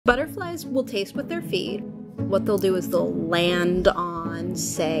Butterflies will taste with their feet. What they'll do is they'll land on,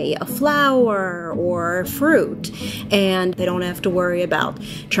 say, a flower or fruit, and they don't have to worry about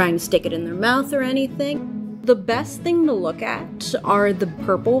trying to stick it in their mouth or anything. The best thing to look at are the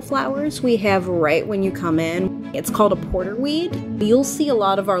purple flowers we have right when you come in. It's called a porterweed. You'll see a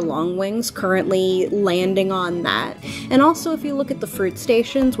lot of our longwings currently landing on that. And also if you look at the fruit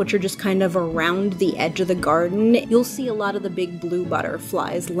stations, which are just kind of around the edge of the garden, you'll see a lot of the big blue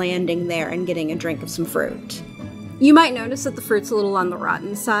butterflies landing there and getting a drink of some fruit. You might notice that the fruit's a little on the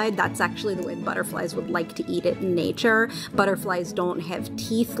rotten side. That's actually the way the butterflies would like to eat it in nature. Butterflies don't have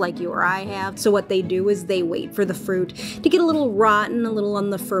teeth like you or I have, so what they do is they wait for the fruit to get a little rotten, a little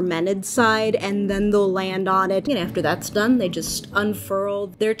on the fermented side, and then they'll land on it. And after that's done, they just unfurl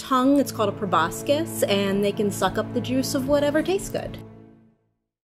their tongue. It's called a proboscis, and they can suck up the juice of whatever tastes good.